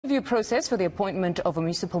The review process for the appointment of a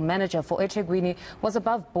municipal manager for Ethekwini was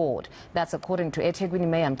above board. That's according to Ethekwini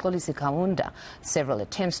Mayor Mxolisi Kaunda. Several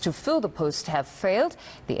attempts to fill the post have failed.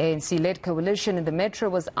 The ANC-led coalition in the metro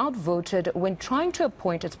was outvoted when trying to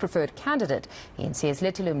appoint its preferred candidate. eNCA's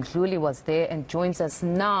Lethiwe Mdluli was there and joins us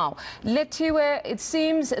now. Lethiwe, it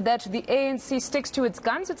seems that the ANC sticks to its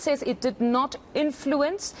guns. It says it did not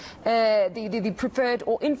influence the preferred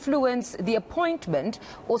or influence the appointment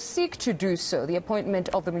or seek to do so, the appointment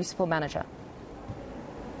of the municipal manager.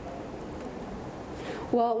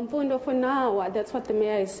 Well, Mfundo, for now, that's what the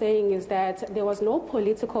mayor is saying, is that there was no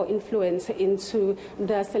political influence into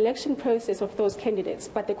the selection process of those candidates.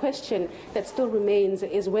 But the question that still remains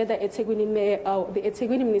is whether the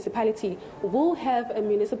Ethekwini Municipality will have a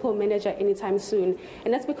municipal manager anytime soon.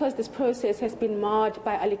 And that's because this process has been marred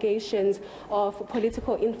by allegations of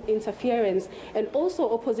political interference and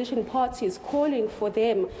also opposition parties calling for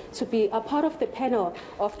them to be a part of the panel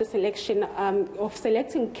of the selection of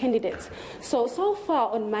selecting candidates. So far,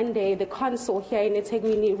 on Monday, the council here in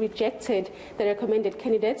Ethekwini rejected the recommended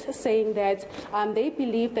candidates, saying that they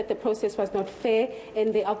believe that the process was not fair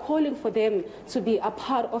and they are calling for them to be a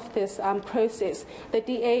part of this process. The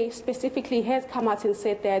DA specifically has come out and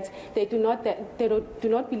said that they do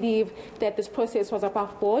not believe that this process was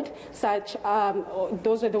above board.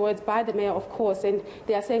 Those are the words by the mayor, of course, and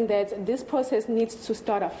they are saying that this process needs to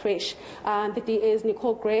start afresh. The DA's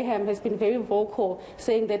Nicole Graham has been very vocal,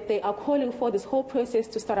 saying that they are calling for this whole process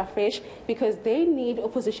to start afresh because they need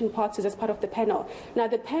opposition parties as part of the panel. Now,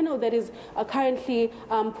 the panel that is currently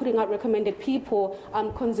putting out recommended people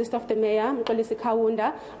consists of the mayor, Mxolisi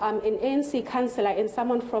Kaunda, an ANC councillor, and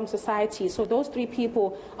someone from society. So those three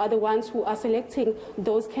people are the ones who are selecting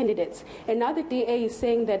those candidates. And now the DA is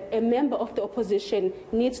saying that a member of the opposition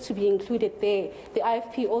needs to be included there. The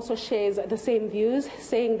IFP also shares the same views,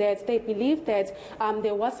 saying that they believe that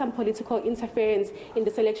there was some political interference in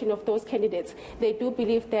the selection of those candidates. They do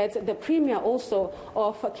believe that the Premier also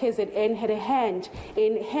of KZN had a hand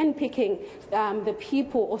in handpicking the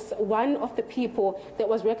people, or one of the people that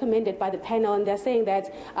was recommended by the panel, and they're saying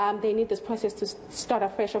that they need this process to start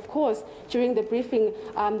afresh. Of course, during the briefing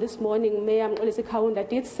this morning, Mayor Mxolisi Kaunda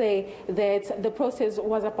did say that the process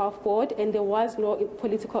was above board and there was no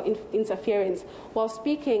political interference. While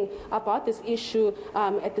speaking about this issue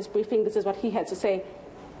at this briefing, this is what he had to say.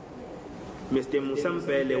 Mr.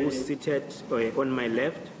 Musampele, who is seated on my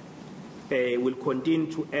left, will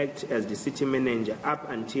continue to act as the city manager up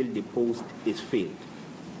until the post is filled.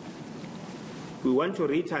 We want to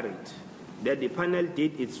reiterate that the panel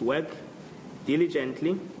did its work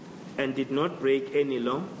diligently and did not break any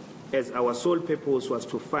law, as our sole purpose was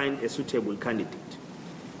to find a suitable candidate.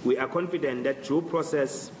 We are confident that due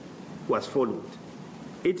process was followed.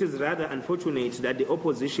 It is rather unfortunate that the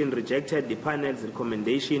opposition rejected the panel's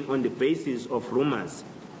recommendation on the basis of rumors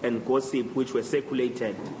and gossip which were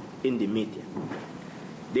circulated in the media.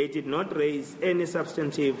 They did not raise any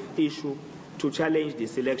substantive issue to challenge the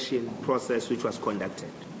selection process which was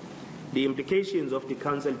conducted. The implications of the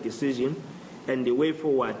council decision and the way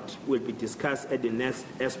forward will be discussed at the next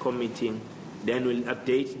ENCA meeting. Then we'll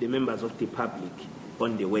update the members of the public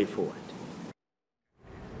on the way forward.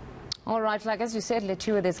 All right, like as you said,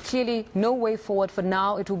 Lethiwe, there's clearly no way forward for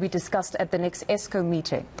now. It will be discussed at the next ENCA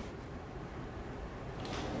meeting.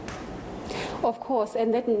 Of course,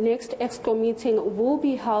 and that next ENCA meeting will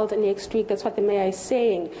be held next week. That's what the mayor is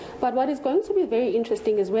saying. But what is going to be very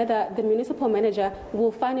interesting is whether the municipal manager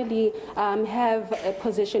will finally have a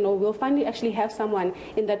position, or will finally actually have someone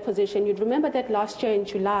in that position. You'd remember that last year in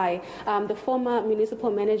July, the former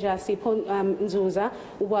municipal manager, Sipho Nzuza,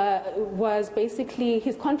 was basically,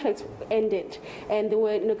 his contract ended, and there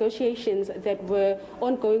were negotiations that were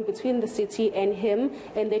ongoing between the city and him,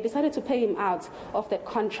 and they decided to pay him out of that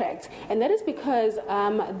contract. And that is because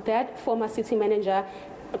that former city manager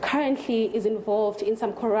currently is involved in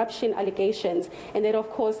some corruption allegations, and that of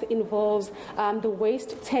course involves the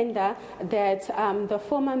waste tender that the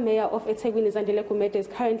former mayor of Ethekwini, Lethiwe Mdluli, is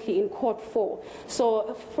currently in court for.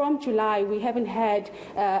 So from July we haven't had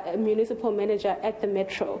a municipal manager at the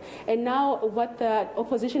metro, and now what the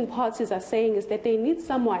opposition parties are saying is that they need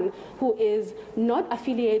someone who is not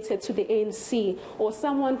affiliated to the ANC, or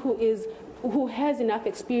someone who is who has enough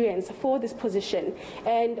experience for this position.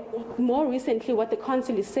 And more recently, what the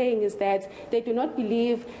council is saying is that they do not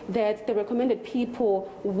believe that the recommended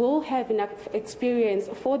people will have enough experience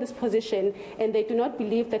for this position, and they do not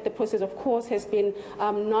believe that the process, of course, has been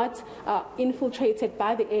not infiltrated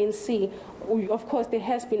by the ANC. Of course, there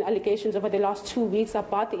has been allegations over the last 2 weeks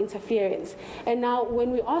about the interference. And now, when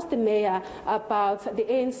we asked the mayor about the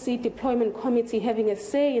ANC deployment committee having a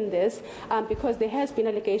say in this, because there has been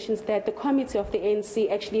allegations that the committee of the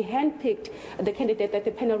ANC actually handpicked the candidate that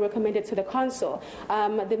the panel recommended to the council,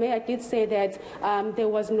 the mayor did say that there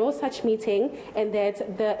was no such meeting and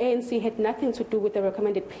that the ANC had nothing to do with the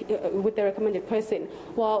recommended person.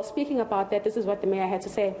 While speaking about that, this is what the mayor had to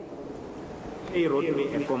say. They wrote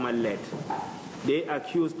me a formal letter. They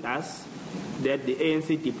accused us that the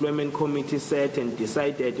ANC deployment committee sat and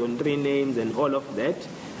decided on 3 names and all of that.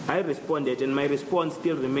 I responded, and my response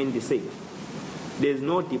still remained the same. There's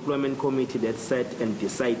no deployment committee that sat and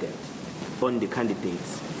decided on the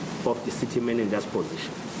candidates of the city manager's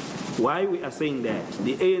position. Why we are saying that?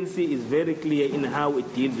 The ANC is very clear in how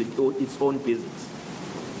it deals with its own business.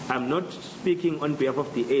 I'm not speaking on behalf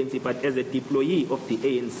of the ANC, but as a deployee of the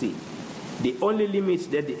ANC. The only limit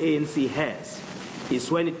that the ANC has is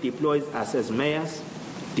when it deploys us as mayors,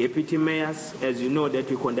 deputy mayors, as you know that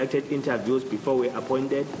we conducted interviews before we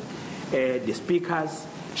appointed, the speakers,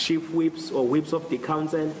 chief whips or whips of the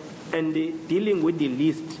council, and dealing with the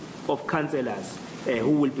list of councillors who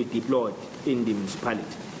will be deployed in the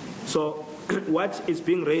municipality. So what is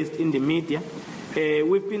being raised in the media,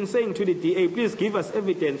 we've been saying to the DA, please give us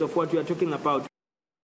evidence of what you are talking about.